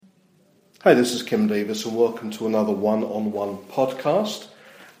Hi, this is Kim Davis, and welcome to another one-on-one podcast.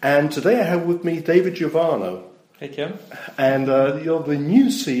 And today I have with me David Giovanno. Hey, Kim. And you're the new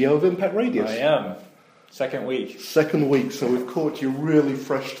CEO of Impact Radius. I am. Second week, so we've caught you really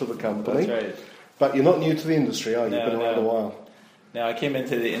fresh to the company. That's right. But you're not new to the industry, are you? You've been around a while. No, I came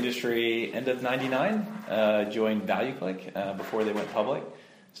into the industry end of '99, joined ValueClick before they went public.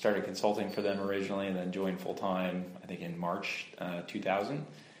 Started consulting for them originally and then joined full-time, I think, in March 2000.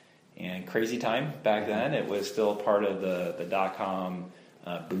 And crazy time back then. It was still part of the dot-com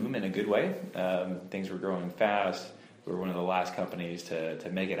boom in a good way. Things were growing fast. We were one of the last companies to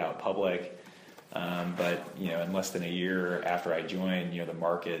make it out public. But in less than a year after I joined, the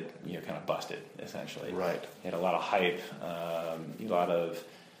market kind of busted essentially. Right. It had a lot of hype, a lot of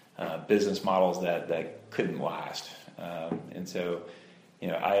business models that couldn't last, and so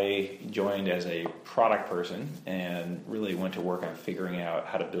I joined as a product person and really went to work on figuring out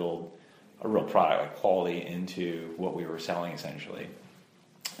how to build a real product, like quality, into what we were selling essentially.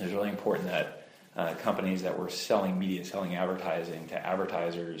 It was really important that companies that were selling media, selling advertising to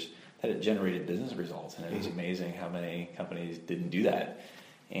advertisers, that it generated business results, and it was amazing how many companies didn't do that.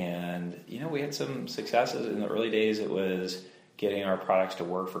 And we had some successes in the early days. It was getting our products to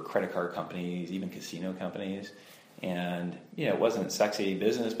work for credit card companies, even casino companies. And it wasn't sexy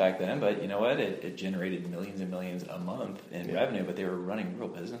business back then, but you know what? It generated millions and millions a month in revenue, but they were running real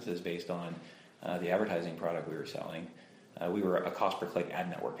businesses based on the advertising product we were selling. We were a cost per click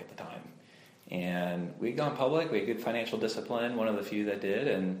ad network at the time. And we'd gone public. We had good financial discipline, one of the few that did.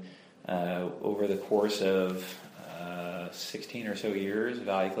 And over the course of 16 or so years,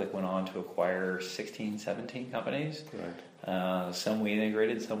 ValueClick went on to acquire 16, 17 companies. Right. Some we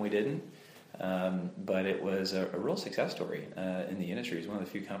integrated, some we didn't. But it was a real success story in the industry. It was one of the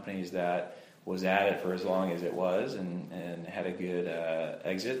few companies that was at it for as long as it was and had a good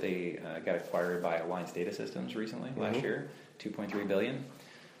exit. They got acquired by Alliance Data Systems recently, last year, $2.3 billion.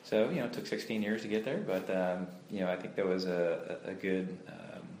 So, it took 16 years to get there, but, I think that was a good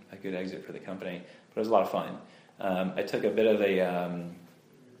exit for the company. But it was a lot of fun. I took a bit of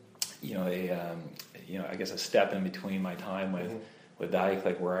I guess a step in between my time with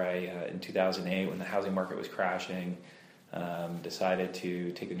ValueClick, where I, in 2008, when the housing market was crashing, decided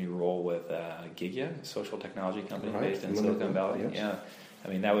to take a new role with Gigya, a social technology company based in Silicon Valley. Yes. Yeah. I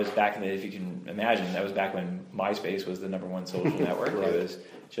mean, that was back in if you can imagine, that was back when MySpace was the number one social network. Right. It was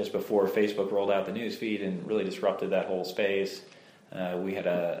just before Facebook rolled out the news feed and really disrupted that whole space. We had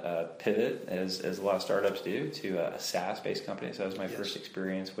a pivot, as a lot of startups do, to a SaaS-based company. So that was my first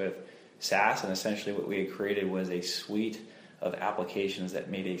experience with SaaS, and essentially what we had created was a suite of applications that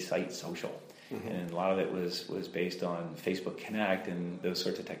made a site social. Mm-hmm. And a lot of it was based on Facebook Connect and those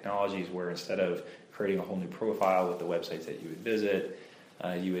sorts of technologies, where instead of creating a whole new profile with the websites that you would visit,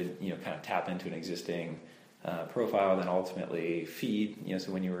 you would kind of tap into an existing profile, then ultimately feed.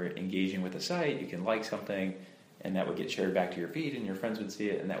 So when you were engaging with the site, you can like something, and that would get shared back to your feed, and your friends would see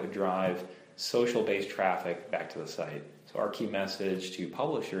it, and that would drive social-based traffic back to the site. So our key message to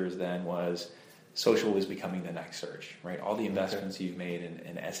publishers then was social is becoming the next search, right? All the investments you've made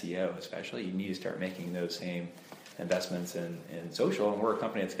in SEO especially, you need to start making those same investments in social, and we're a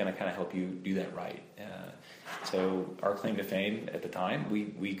company that's going to kind of help you do that right. So our claim to fame at the time,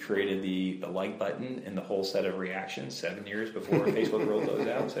 we created the like button and the whole set of reactions 7 years before Facebook rolled those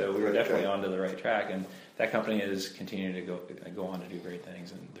out. So we were definitely onto the right track, and that company is continuing to go on to do great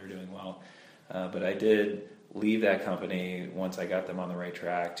things, and they're doing well. But I did leave that company once I got them on the right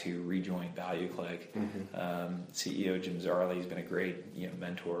track to rejoin ValueClick. Mm-hmm. CEO Jim Zarley has been a great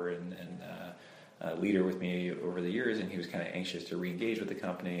mentor and leader with me over the years, and he was kind of anxious to re-engage with the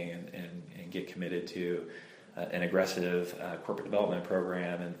company and get committed to an aggressive corporate development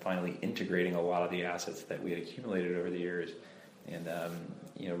program, and finally integrating a lot of the assets that we had accumulated over the years, and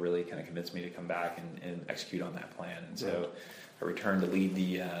really kind of convinced me to come back and execute on that plan. And so I returned to lead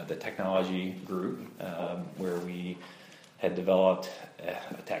the technology group, where we had developed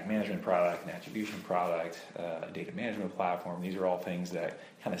a tag management product, an attribution product, a data management platform. These are all things that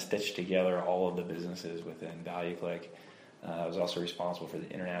kind of stitch together all of the businesses within ValueClick. I was also responsible for the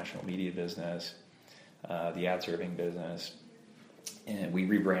international media business, the ad serving business, and we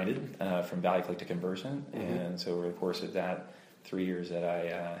rebranded from ValueClick to Conversant. Mm-hmm. And so over the course of that 3 years that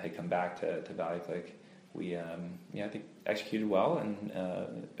I had come back to ValueClick, we I think executed well and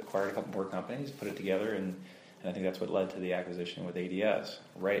acquired a couple more companies, put it together, and I think that's what led to the acquisition with ADS.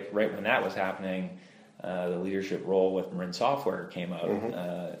 Right when that was happening, the leadership role with Marin Software came up,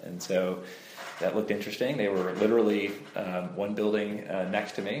 and so that looked interesting. They were literally one building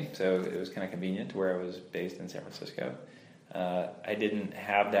next to me, so it was kind of convenient to where I was based in San Francisco. I didn't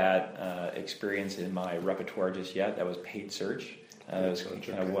have that experience in my repertoire just yet. That was paid search. That was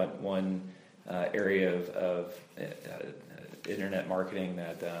kind of one area of internet marketing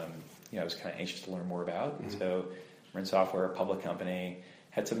that I was kind of anxious to learn more about. And so Marin Software, a public company,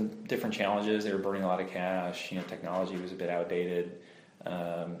 had some different challenges. They were burning a lot of cash. Technology was a bit outdated,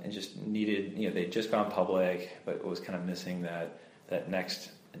 and just needed. They'd just gone public, but was kind of missing that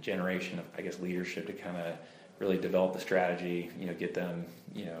next generation of, I guess, leadership to kind of really develop the strategy. Get them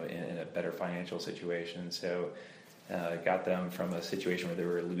in a better financial situation. So got them from a situation where they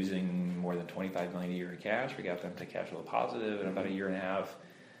were losing more than $25 million a year in cash. We got them to cash flow positive in about a year and a half.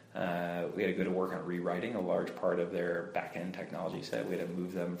 We had to go to work on rewriting a large part of their back-end technology set. We had to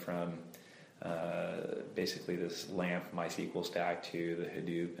move them from basically this LAMP MySQL stack to the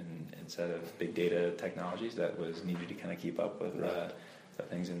Hadoop and set of big data technologies that was needed to kind of keep up with the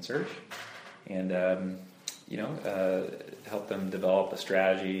things in search. And help them develop a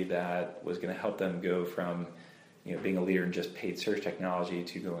strategy that was going to help them go from being a leader in just paid search technology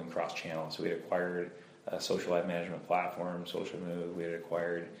to going cross-channel. So we had acquired a social ad management platform, Social Move. We had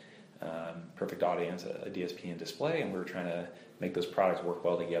acquired Perfect Audience, a DSP and display, and we were trying to make those products work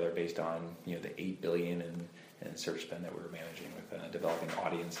well together based on the $8 billion in search spend that we were managing with developing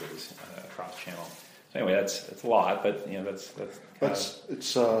audiences cross-channel. So anyway, that's a lot, but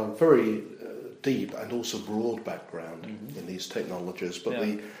it's a very deep and also broad background in these technologies.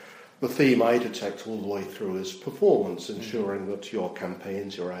 But the theme I detect all the way through is performance, ensuring that your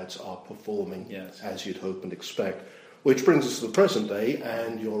campaigns, your ads are performing as you'd hope and expect. Which brings us to the present day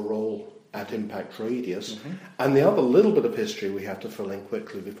and your role at Impact Radius. And the other little bit of history we have to fill in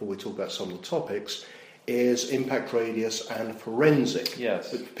quickly before we talk about some of the topics is Impact Radius and Forensic. Yes.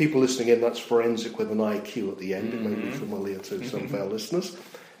 For people listening in, that's Forensic with an IQ at the end. It may be familiar to some of our listeners.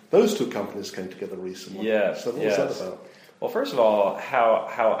 Those two companies came together recently. Yes. So what was that about? Well, first of all,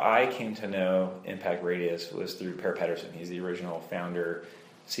 how I came to know Impact Radius was through Per Pedersen. He's the original founder,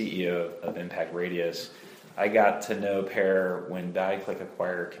 CEO of Impact Radius. I got to know Per when DiaClick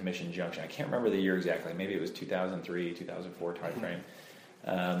acquired Commission Junction. I can't remember the year exactly. Maybe it was 2003, 2004 timeframe.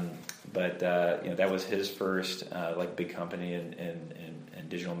 But that was his first big company in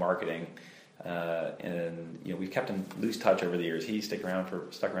digital marketing. And we've kept in loose touch over the years. He stuck around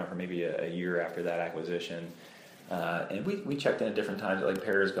for maybe a year after that acquisition. And we checked in at different times. Like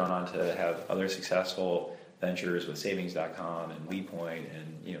Per has gone on to have other successful ventures with Savings.com and LeadPoint,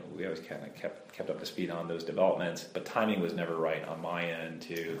 and we always kind of kept up to speed on those developments. But timing was never right on my end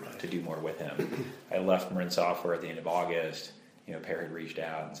to do more with him. I left Marin Software at the end of August. Per had reached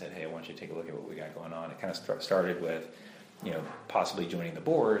out and said, "Hey, I want you to take a look at what we got going on." It kind of started with possibly joining the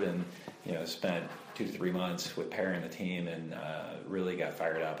board, and spent 2 to 3 months with Per and the team, and really got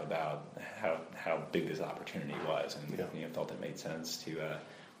fired up about how big this opportunity was, and felt it made sense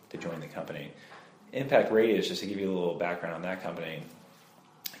to join the company. Impact Radius, just to give you a little background on that company,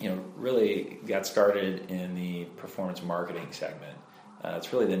 really got started in the performance marketing segment.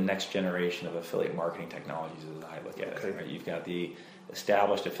 It's really the next generation of affiliate marketing technologies as I look at it. Right? You've got the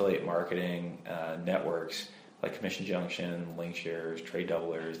established affiliate marketing networks like Commission Junction, LinkShares, Trade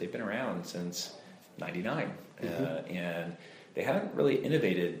Doublers. They've been around since '99, and they haven't really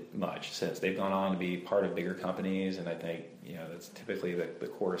innovated much since. They've gone on to be part of bigger companies, and I think that's typically the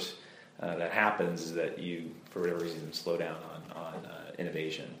course that happens, is that you, for whatever reason, slow down on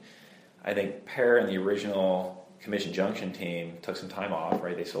innovation. I think Per and the original Commission Junction team took some time off.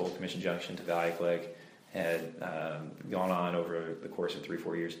 Right, they sold Commission Junction to DiaClick, had gone on over the course of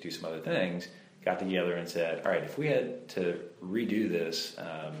 3-4 years to do some other things. Got together and said, all right, if we had to redo this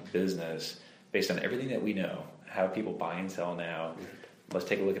business based on everything that we know, how people buy and sell now, let's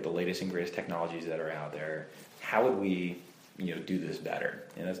take a look at the latest and greatest technologies that are out there. How would we do this better?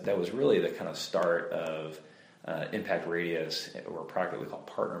 And that was really the kind of start of Impact Radius, or a product that we call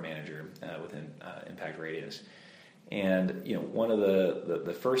Partner Manager within Impact Radius. And one of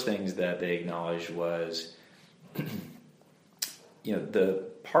the first things that they acknowledged was the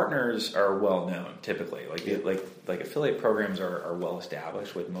partners are well known typically. Like affiliate programs are well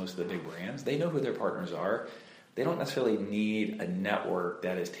established with most of the big brands. They know who their partners are. They don't necessarily need a network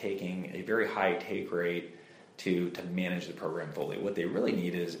that is taking a very high take rate to manage the program fully. What they really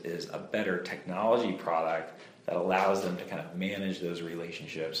need is a better technology product that allows them to kind of manage those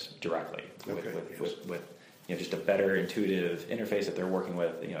relationships directly with just a better intuitive interface that they're working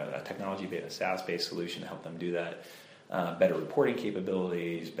with, a technology-based, a SaaS-based solution to help them do that. Better reporting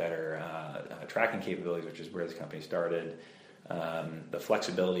capabilities, better tracking capabilities, which is where this company started. The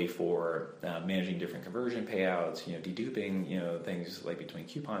flexibility for managing different conversion payouts, deduping, things like between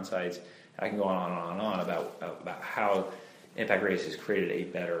coupon sites. I can go on and on and on about how Impact Radius has created a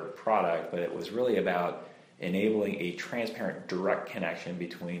better product, but it was really about enabling a transparent, direct connection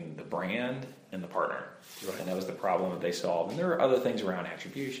between the brand and the partner. Right. And that was the problem that they solved. And there were other things around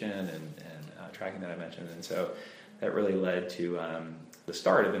attribution and tracking that I mentioned. And so that really led to the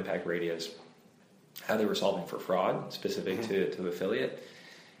start of Impact Radius, how they were solving for fraud specific to affiliate.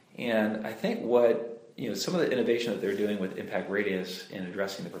 And I think some of the innovation that they're doing with Impact Radius in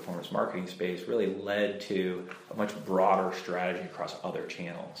addressing the performance marketing space really led to a much broader strategy across other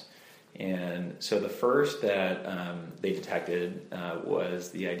channels. And so the first that they detected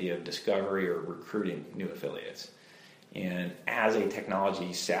was the idea of discovery or recruiting new affiliates. And as a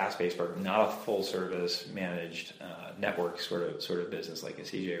technology SaaS-based program, not a full-service managed network sort of business like a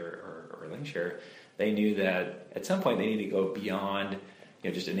CJ or Linkshare, they knew that at some point they needed to go beyond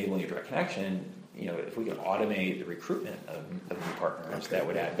just enabling a direct connection. If we could automate the recruitment of new partners, that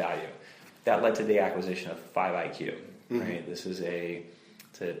would add value. That led to the acquisition of 5IQ. Right, this is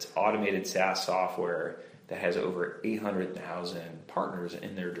it's automated SaaS software that has over 800,000 partners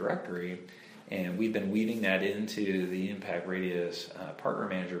in their directory. And we've been weaving that into the Impact Radius Partner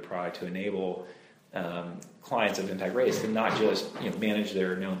Manager product to enable clients of Impact Radius to not just manage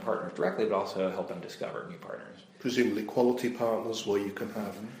their known partners directly, but also help them discover new partners. Presumably quality partners where you can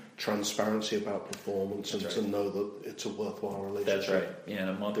have transparency about performance and to know that it's a worthwhile relationship. That's right. Yeah, in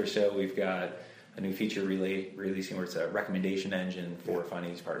a month or so, we've got a new feature releasing where it's a recommendation engine for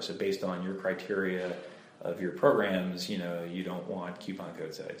finding these partners. So based on your criteria of your programs, you don't want coupon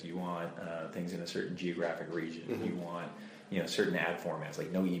code sites. You want things in a certain geographic region. You want certain ad formats,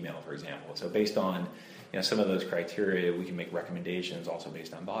 like no email, for example. So based on some of those criteria, we can make recommendations also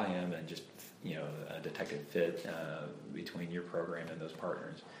based on volume and just a detected fit between your program and those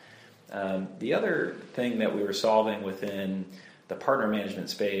partners. The other thing that we were solving within the partner management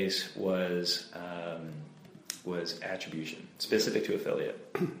space was attribution specific to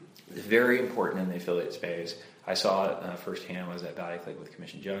affiliate. It's very important in the affiliate space. I saw it firsthand. I was at ValueClick with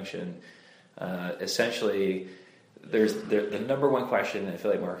Commission Junction. Essentially, the number one question in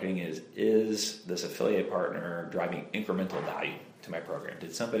affiliate marketing is this affiliate partner driving incremental value to my program?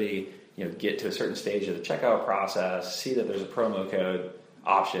 Did somebody get to a certain stage of the checkout process, see that there's a promo code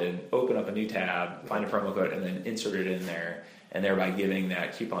option, open up a new tab, find a promo code, and then insert it in there, and thereby giving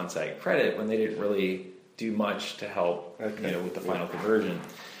that coupon site credit when they didn't really do much to help with the final conversion?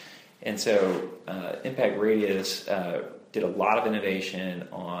 And so Impact Radius did a lot of innovation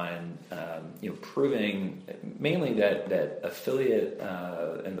on proving mainly that affiliate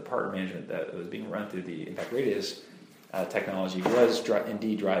and the partner management that was being run through the Impact Radius technology was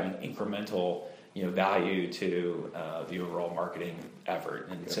indeed driving incremental value to the overall marketing effort.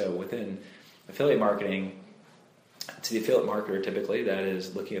 And so within affiliate marketing, to the affiliate marketer typically that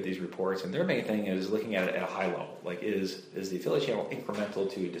is looking at these reports, and their main thing is looking at it at a high level. Like is the affiliate channel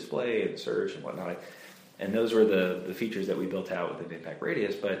incremental to display and search and whatnot? And those were the features that we built out within Impact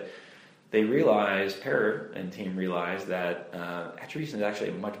Radius. But they realized, Per and team realized that attribution is actually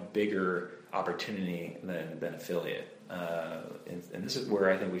a much bigger opportunity than affiliate. And this is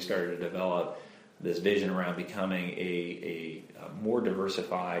where I think we started to develop this vision around becoming a more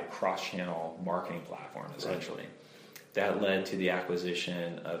diversified cross-channel marketing platform, essentially. Right. That led to the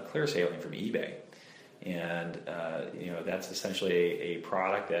acquisition of ClearSailing from eBay. And that's essentially a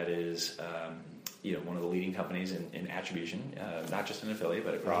product that is one of the leading companies in attribution, not just an affiliate,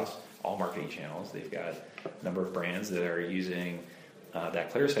 but across all marketing channels. They've got a number of brands that are using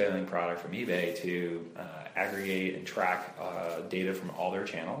that ClearSailing product from eBay to aggregate and track data from all their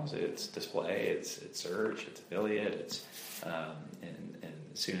channels. It's display, it's search, it's affiliate, and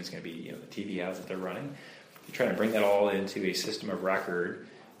soon it's going to be the TV ads that they're running. You're trying to bring that all into a system of record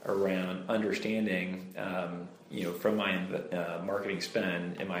around understanding, from my marketing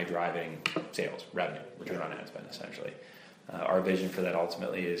spend, am I driving sales, revenue, return on ad spend, essentially. Our vision for that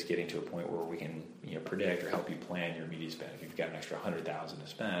ultimately is getting to a point where we can predict or help you plan your media spend. If you've got an extra $100,000 to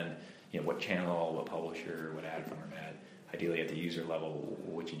spend, what channel, what publisher, what ad format, ideally at the user level,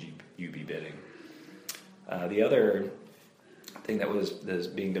 which would you be bidding? The other thing that was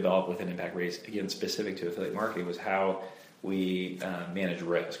being developed within Impact Radius, again specific to affiliate marketing, was how we manage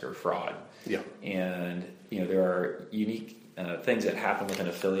risk or fraud. Yeah. And there are unique things that happen with an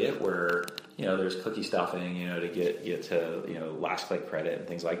affiliate where there's cookie stuffing to get to last click credit and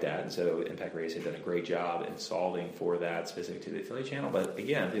things like that. And so Impact Radius had done a great job in solving for that specific to the affiliate channel. But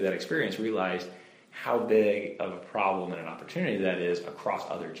again, through that experience, realized how big of a problem and an opportunity that is across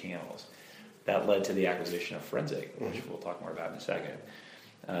other channels. That led to the acquisition of Forensic, which we'll talk more about in a second.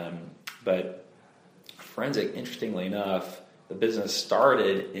 But Forensic, interestingly enough, the business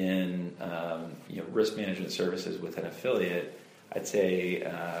started in risk management services with an affiliate. I'd say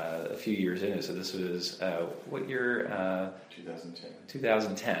a few years in. So this was what year? 2010.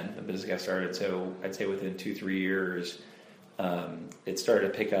 2010. The business got started. So I'd say within 2-3 years, it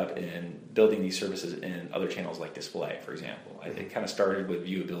started to pick up in building these services in other channels like display, for example. It kind of started with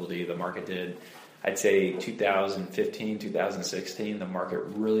viewability. The market did. I'd say 2015, 2016, the market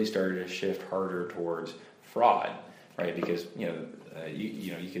really started to shift harder towards fraud, right? Because you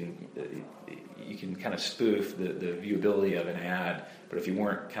can kind of spoof the viewability of an ad, but if you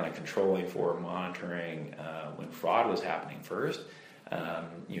weren't kind of controlling for monitoring when fraud was happening first,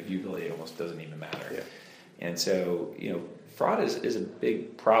 viewability almost doesn't even matter. Yeah. And so, fraud is a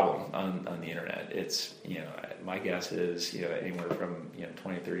big problem on the internet. It's, my guess is, anywhere from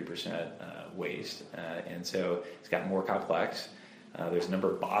 20-30% waste, and so it's gotten more complex. There's a number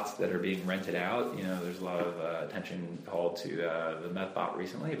of bots that are being rented out. There's a lot of attention called to the meth bot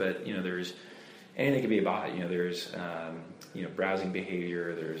recently, but there's anything can be a bot. There's browsing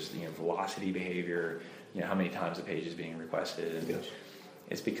behavior. There's velocity behavior. How many times a page is being requested. And yes.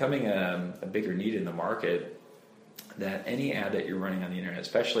 It's becoming a bigger need in the market that any ad that you're running on the internet,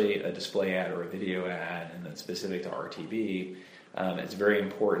 especially a display ad or a video ad, and that's specific to RTB, it's very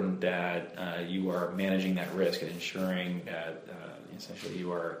important that you are managing that risk and ensuring that essentially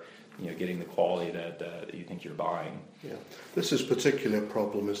you are getting the quality that you think you're buying. Yeah, this is particularly a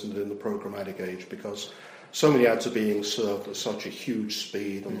problem, isn't it, in the programmatic age, because so many ads are being served at such a huge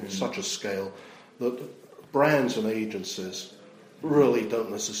speed and such a scale that brands and agencies really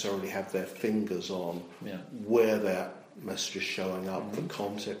don't necessarily have their fingers on where that message is showing up, the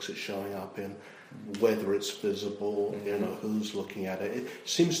context it's showing up in, whether it's visible, who's looking at it. It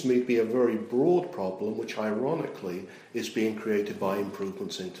seems to me to be a very broad problem, which ironically is being created by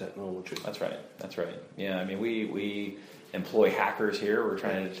improvements in technology. That's right. Yeah, I mean, we employ hackers here. We're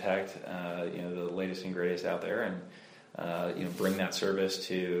trying to detect, the latest and greatest out there, and bring that service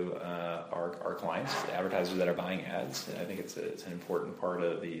to our clients, the advertisers that are buying ads. And I think it's an important part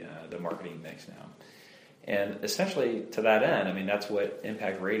of the marketing mix now. And essentially, to that end, I mean, that's what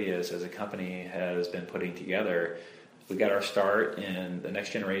Impact Radius as a company has been putting together. We got our start in the next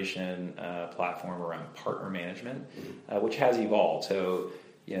generation platform around partner management, which has evolved. So,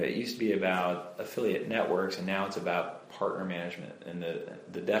 it used to be about affiliate networks, and now it's about partner management. And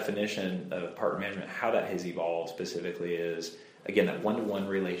the definition of partner management, how that has evolved specifically is, again, that one-to-one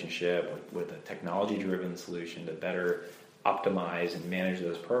relationship with a technology-driven solution to better optimize and manage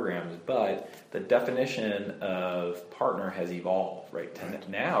those programs. But the definition of partner has evolved, right?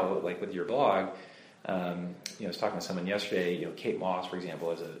 Now, like with your blog, I was talking to someone yesterday, Kate Moss, for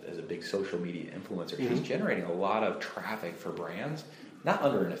example, is a big social media influencer. She's generating a lot of traffic for brands, not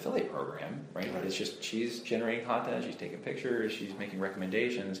under an affiliate program, right? It's just she's generating content, she's taking pictures, she's making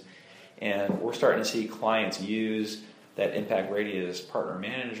recommendations, and we're starting to see clients use that Impact Radius Partner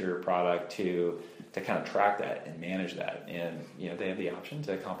Manager product to kind of track that and manage that. And they have the option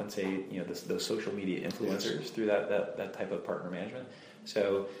to compensate those social media influencers through that type of partner management.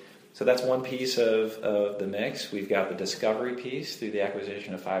 So that's one piece of the mix. We've got the discovery piece through the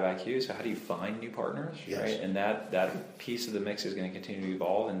acquisition of 5IQ. So how do you find new partners, right? And that piece of the mix is going to continue to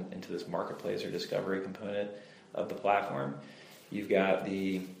evolve into this marketplace or discovery component of the platform. You've got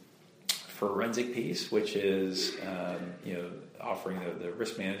the forensic piece, which is offering the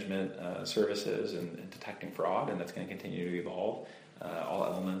risk management services and detecting fraud, and that's going to continue to evolve. All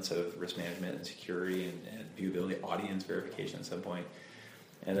elements of risk management and security and viewability, audience verification at some point.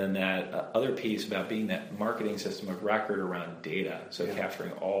 And then that other piece about being that marketing system of record around data, so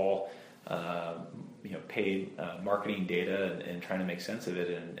capturing all paid marketing data and trying to make sense of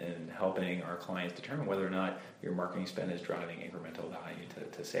it and helping our clients determine whether or not your marketing spend is driving incremental value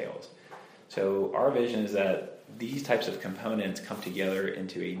to sales. So our vision is that these types of components come together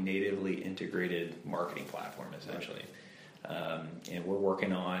into a natively integrated marketing platform, essentially. And we're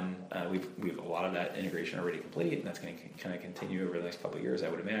working on, we've a lot of that integration already complete, and that's going to kind of continue over the next couple of years, I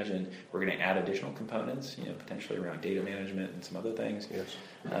would imagine. We're going to add additional components, potentially around data management and some other things. Yes.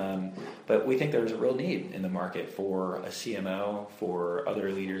 But we think there's a real need in the market for a CMO, for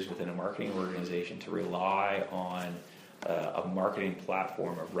other leaders within a marketing organization to rely on a marketing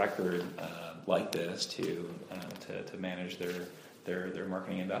platform of record like this to manage their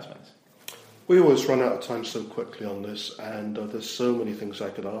marketing investments. We always run out of time so quickly on this, and there's so many things I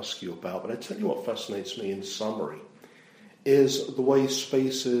could ask you about, but I tell you what fascinates me in summary is the way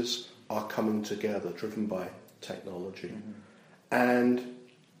spaces are coming together, driven by technology. And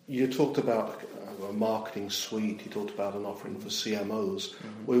you talked about a marketing suite, you talked about an offering for CMOs.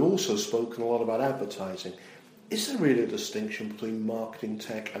 We've also spoken a lot about advertising. is there really a distinction between marketing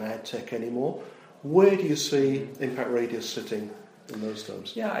tech and ad tech anymore? Where do you see Impact Radius sitting in those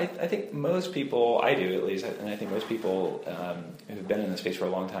terms? Yeah, I think most people, I do at least, and I think most people who've been in the space for a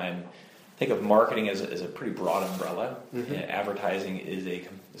long time think of marketing as a pretty broad umbrella. Mm-hmm. Advertising is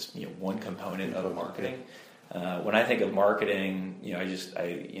one component of marketing. When I think of marketing, I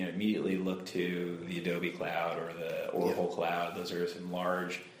immediately look to the Adobe Cloud or the Oracle Cloud. Those are some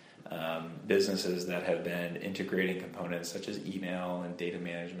large businesses that have been integrating components such as email and data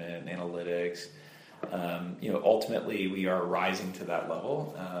management and analytics. Ultimately, we are rising to that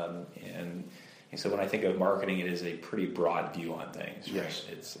level, and so when I think of marketing, it is a pretty broad view on things. Right?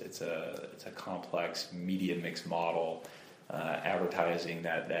 Yes, it's a complex media mix model, advertising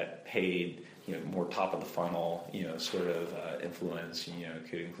that paid more top of the funnel sort of influence.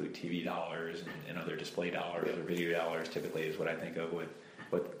 Could include TV dollars and other display dollars or video dollars. Typically, is what I think of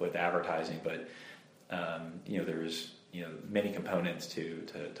with advertising, but there's many components to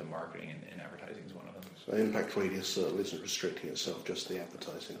marketing, and advertising is one of them. So Impact Radius certainly isn't restricting itself just to the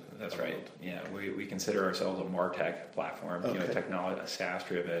advertising. That's right. Yeah, we consider ourselves a MarTech platform, a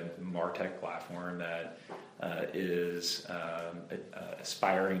SaaS-driven MarTech platform that is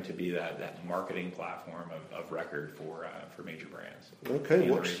aspiring to be that marketing platform of record for major brands.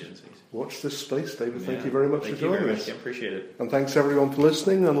 Okay, watch this space, David. Thank you very much for joining us. I appreciate it. And thanks everyone for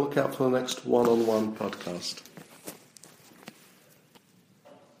listening, and look out for the next one-on-one podcast.